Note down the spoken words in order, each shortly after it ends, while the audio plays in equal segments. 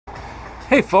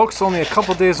Hey folks, only a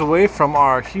couple days away from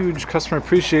our huge customer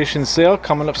appreciation sale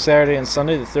coming up Saturday and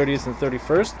Sunday, the 30th and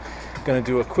 31st. Going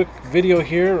to do a quick video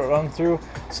here, run through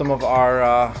some of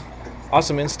our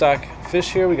awesome in-stock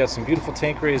fish here. We got some beautiful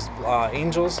tank raised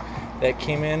angels that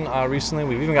came in recently.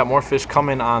 We've even got more fish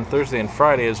coming on Thursday and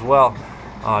Friday as well.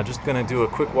 Just going to do a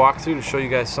quick walkthrough to show you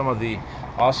guys some of the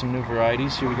awesome new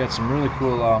varieties. Here we got some really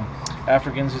cool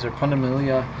Africans. These are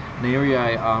Pundamelia Nairi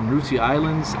Ruti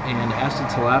Islands and Asta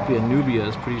Tilapia Nubia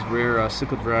is pretty rare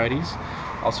cichlid varieties.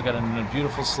 Also got a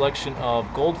beautiful selection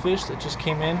of goldfish that just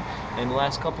came in the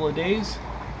last couple of days.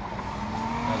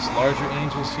 Nice larger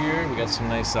angels here. We got some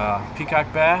nice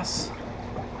peacock bass.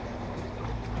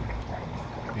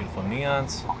 Beautiful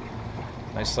neons.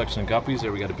 Nice selection of guppies.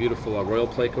 There we got a beautiful royal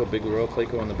pleco, big royal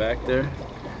pleco in the back there.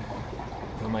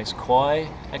 A nice koi,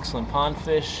 excellent pond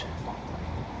fish.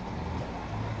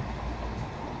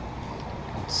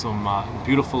 Some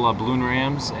beautiful balloon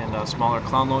rams and smaller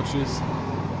clown loaches.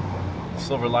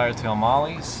 Silver lyre-tail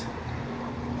mollies.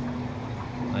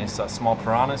 Nice small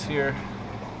piranhas here.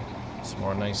 Some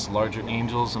more nice larger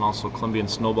angels and also Colombian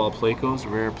snowball plecos, a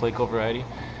rare pleco variety.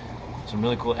 Some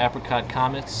really cool apricot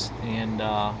comets and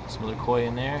some other koi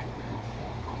in there.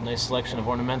 Nice selection of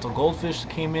ornamental goldfish that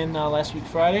came in last week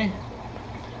Friday.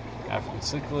 African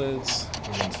cichlids.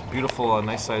 And some beautiful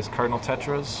nice sized cardinal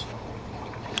tetras.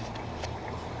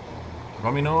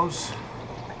 Rummy nose,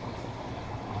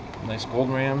 nice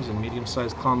golden rams and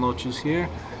medium-sized clown loaches here.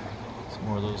 Some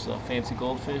more of those fancy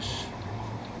goldfish.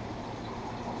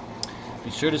 Be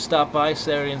sure to stop by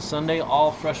Saturday and Sunday.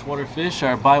 All freshwater fish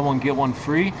are buy one get one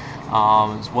free,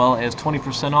 as well as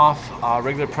 20% off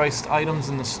regular priced items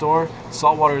in the store.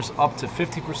 Saltwater is up to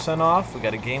 50% off. We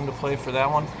got a game to play for that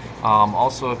one.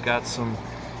 Also, I've got some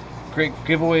great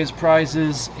giveaways,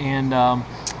 prizes, and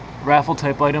raffle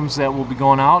type items that will be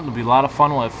going out. It'll be a lot of fun.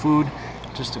 We'll have food.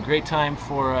 Just a great time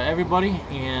for everybody,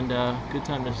 and good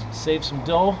time to save some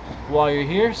dough while you're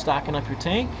here, stocking up your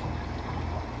tank.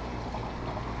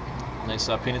 Nice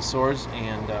painted swords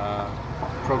and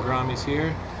pro grammies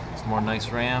here. Some more nice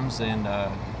rams and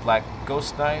black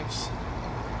ghost knives.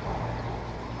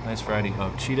 Nice variety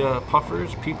of cheetah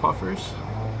puffers, pea puffers.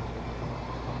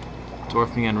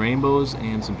 Dwarf neon rainbows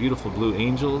and some beautiful blue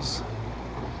angels.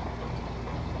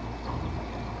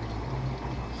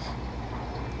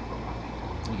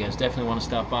 You guys definitely want to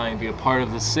stop by and be a part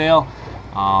of the sale.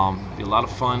 Be a lot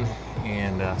of fun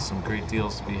and some great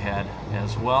deals to be had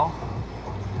as well.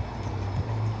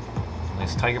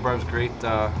 Nice tiger barbs, great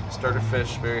starter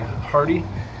fish, very hardy.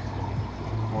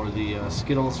 More of the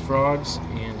Skittles frogs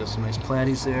and some nice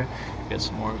platies there. We got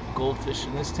some more goldfish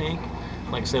in this tank.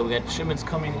 Like I said, we got shipments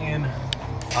coming in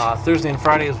Thursday and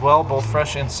Friday as well, both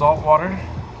fresh and saltwater.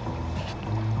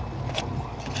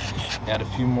 Add a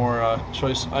few more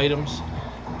choice items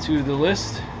to the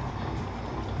list.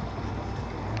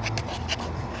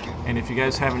 And if you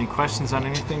guys have any questions on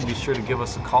anything, be sure to give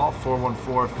us a call,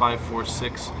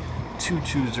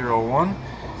 414-546-2201.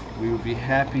 We would be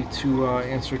happy to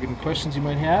answer any questions you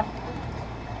might have.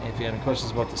 And if you have any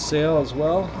questions about the sale as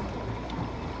well.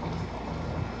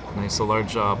 Nice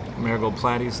large marigold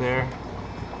platies there.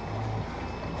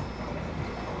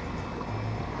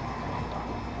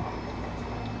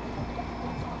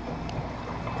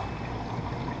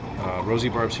 Rosy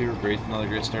barbs here, great, another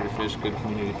great starter fish, good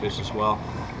community fish as well.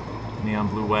 Neon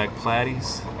blue wag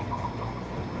platies.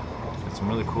 Got some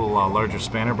really cool larger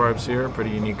spanner barbs here, pretty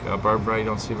unique barb variety you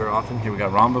don't see very often. Here we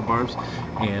got ramba barbs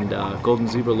and golden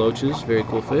zebra loaches, very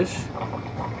cool fish.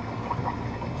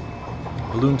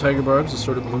 Balloon tiger barbs,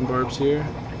 assorted balloon barbs here.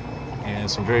 And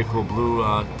some very cool blue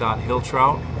dot hill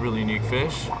trout, really unique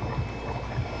fish.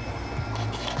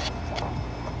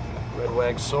 Red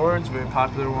wag swords, very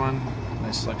popular one.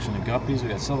 Nice selection of guppies. We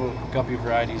got several guppy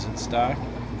varieties in stock.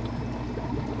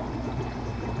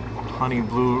 Honey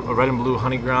blue, red and blue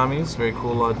honey grammies, very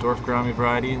cool dwarf grammy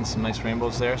variety, and some nice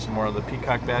rainbows there. Some more of the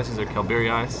peacock bassies, they're Calberi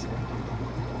eyes.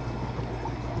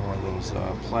 More of those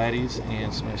platies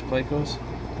and some nice plecos.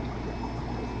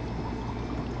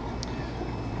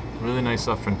 Really nice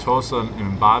Frontosa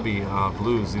and Bobby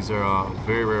blues. These are a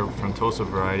very rare Frontosa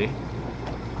variety.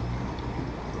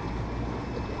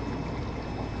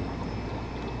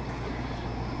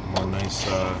 More nice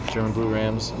German blue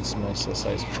rams and some nice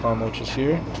sized palm loaches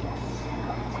here.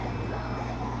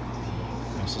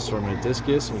 Nice assortment of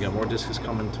discus. We got more discus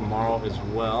coming tomorrow as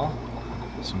well.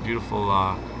 Some beautiful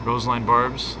roseline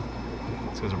barbs.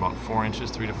 These guys are about 4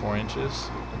 inches, 3 to 4 inches.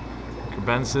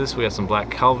 Cubensis, we got some black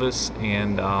Kelvis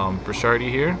and Brichardi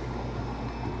here.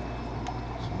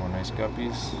 Some more nice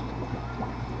guppies.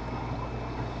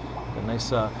 A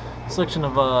nice selection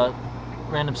of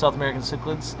random South American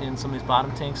cichlids in some of these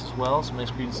bottom tanks as well. Some nice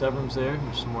green severums there.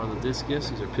 Here's some more of the discus.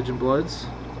 These are pigeon bloods.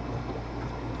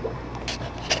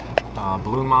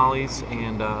 Balloon mollies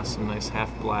and some nice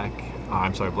black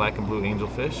and blue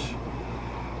angelfish.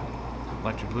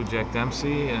 Electric blue Jack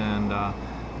Dempsey and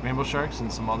rainbow sharks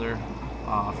and some other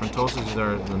frontosas. These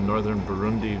are the northern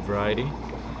Burundi variety.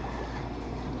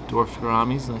 Dwarf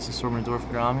gouramis, nice assortment of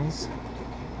dwarf gouramis.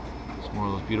 Some more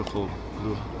of those beautiful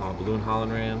blue balloon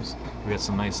Holland rams. We got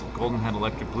some nice golden head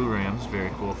electric blue rams, very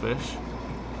cool fish.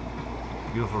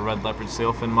 Beautiful red leopard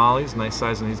sailfin mollies, nice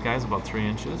size on these guys, about 3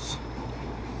 inches.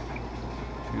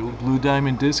 Blue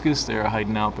diamond discus, they're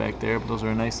hiding out back there, but those are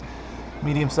a nice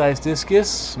medium-sized discus.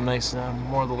 Some nice,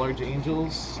 more of the large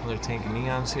angels. Another tank of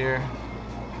neons here.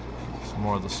 Some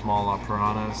more of the small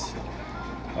piranhas.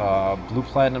 Blue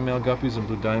platinum male guppies and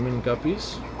blue diamond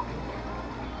guppies.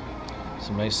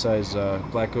 Some nice size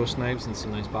black ghost knives and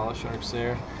some nice bala sharks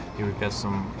there. Here we've got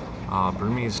some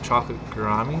Burmese chocolate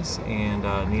gouramis and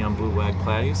neon blue wag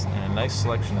platies, and a nice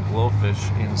selection of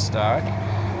glowfish in stock.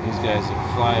 These guys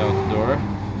fly out the door,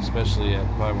 especially at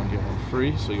buy one get one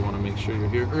free, so you want to make sure you're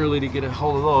here early to get a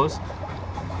hold of those.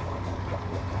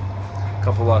 A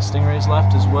couple stingrays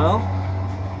left as well.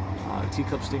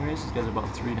 Teacup stingrays. These guys are about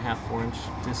 3.5 to 4 inch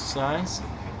disc size.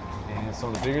 And some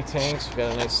of the bigger tanks, we've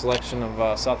got a nice selection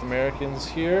of South Americans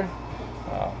here.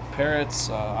 Parrots,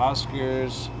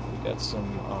 Oscars. We've got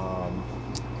some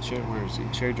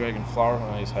cherry dragon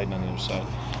flowerhorn. Oh, he's hiding on the other side.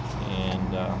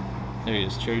 And there he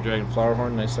is, cherry dragon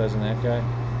flowerhorn. Nice size on that guy.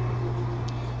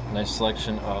 Nice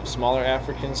selection of smaller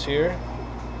Africans here,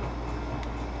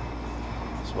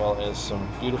 as well as some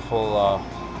beautiful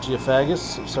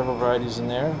Geophagus, several varieties in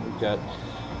there. We've got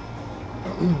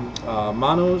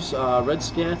monos, red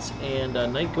scats, and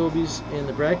night gobies in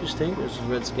the brackish tank. There's some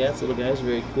red scats, little guys,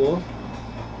 very cool.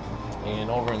 And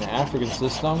over in the African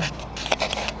system,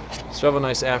 several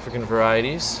nice African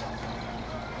varieties.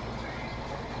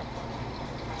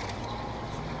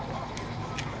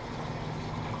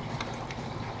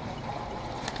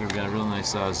 Here we've got a real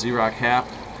nice Xerox hap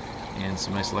and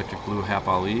some nice electric blue hap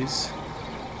alis.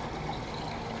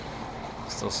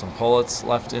 Still some pullets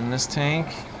left in this tank.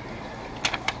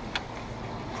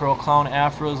 Pearl Clown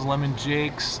Afros, Lemon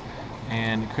Jakes,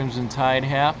 and Crimson Tide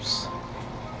haps.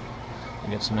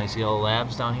 We got some nice yellow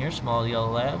labs down here, small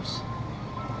yellow labs.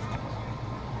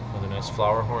 Another nice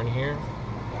flower horn here.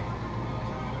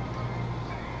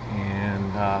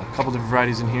 And a couple different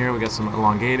varieties in here. We got some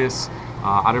elongatus,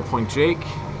 Otter Point Jake,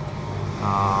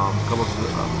 a couple of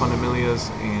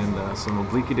Fundamilias, and some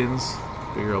obliquidins,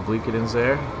 bigger obliquidins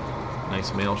there.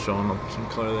 Nice male showing some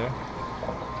color there.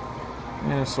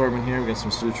 And assortment here, we got some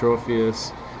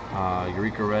Pseudotropheus,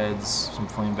 Eureka Reds, some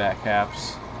Flameback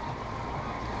haps.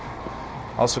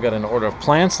 Also got an order of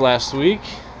plants last week.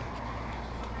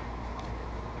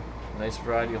 Nice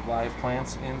variety of live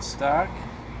plants in stock.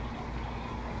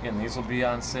 Again, these will be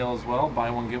on sale as well. Buy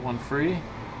one, get one free.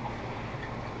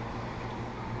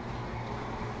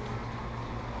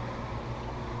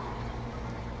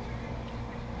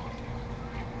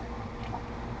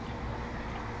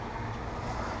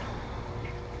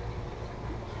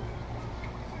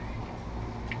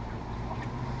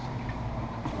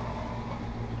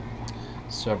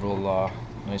 Several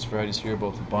nice varieties here,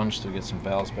 both a bunch. We get some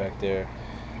valves back there,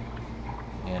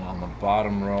 and on the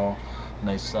bottom row,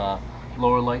 nice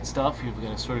lower light stuff. You've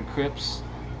got assorted crypts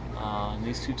in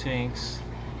these two tanks,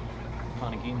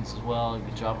 Ponegines as well,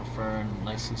 the Java Fern,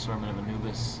 nice assortment of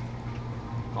Anubis.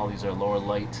 All these are lower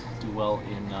light, do well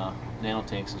in nano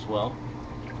tanks as well.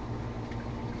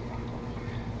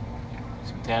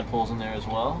 Some tadpoles in there as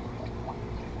well,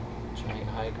 giant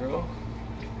hydro.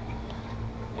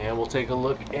 And we'll take a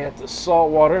look at the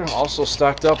saltwater, also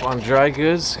stocked up on dry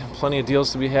goods. Plenty of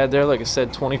deals to be had there. Like I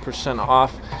said, 20%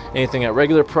 off anything at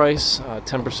regular price,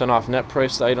 10% off net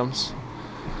priced items.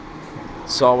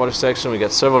 Saltwater section, we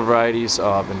got several varieties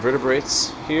of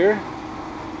invertebrates here.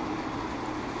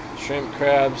 Shrimp,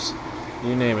 crabs,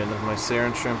 you name it. There's my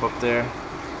sarin shrimp up there.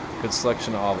 Good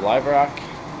selection of live rock.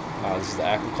 This is the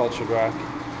aquaculture rock.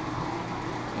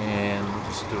 And we'll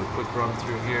just do a quick run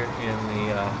through here in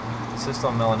the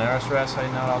System Melanaris wrasse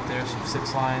hiding out there, some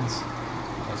 6 lines,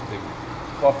 nice big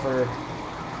puffer,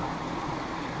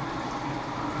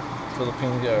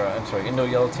 Indo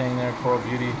yellow tang there, coral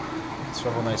beauty,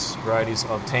 several nice varieties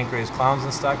of tank raised clowns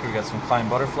in stock. We got some Klein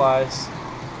butterflies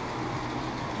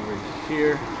over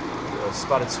here,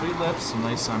 spotted sweet lips, some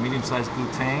nice medium sized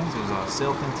blue tangs. There's a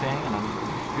sailfin tang and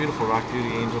a beautiful rock beauty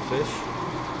angelfish,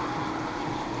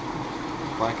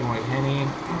 black and white henny,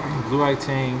 blue eye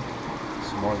tang.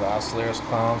 Some more of the Ocellaris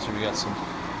clowns. Here we got some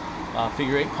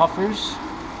figure 8 puffers.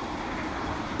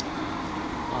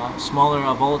 smaller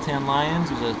Volatan lions.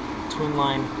 There's a twin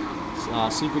line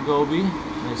sleeper goby.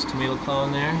 Nice tomato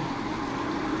clown there.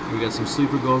 We got some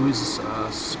sleeper gobies,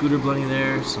 scooter bunny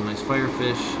there, some nice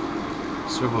firefish.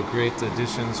 Several great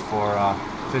additions for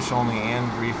fish only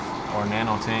and reef or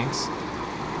nano tanks.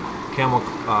 Camel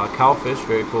cowfish,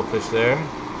 very cool fish there.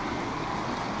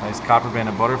 Nice copper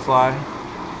banded butterfly.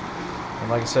 And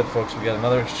like I said, folks, we got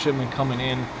another shipment coming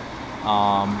in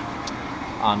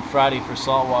on Friday for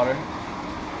saltwater.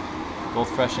 Both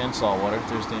fresh and saltwater,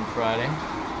 Thursday and Friday.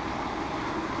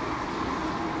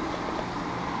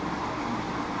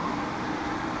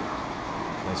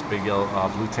 Nice big yellow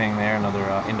blue tang there, another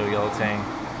Indo yellow tang,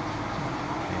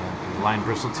 and a line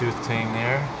bristle-tooth tang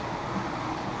there.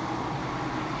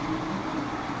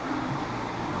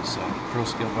 Nice pearl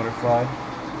scale butterfly.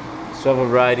 Several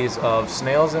varieties of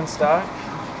snails in stock,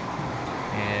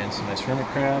 and some nice hermit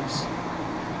crabs.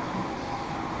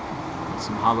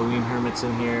 Some Halloween hermits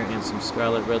in here, and some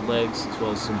scarlet redlegs, as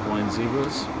well as some Hawaiian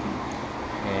zebras.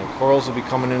 And corals will be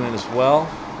coming in as well.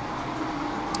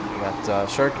 We got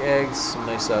shark eggs, some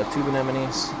nice tube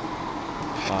anemones.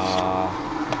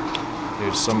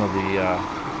 Here's some of the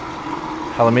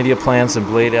Halamidia plants and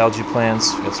blade algae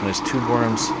plants. We got some nice tube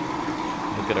worms.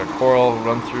 Look at our coral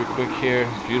run through quick here.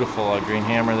 Beautiful green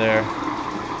hammer there.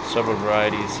 Several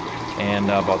varieties, and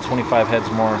about 25 heads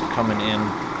more coming in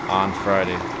on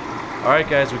Friday. Alright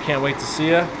guys, we can't wait to see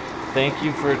you. Thank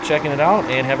you for checking it out,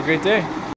 and have a great day.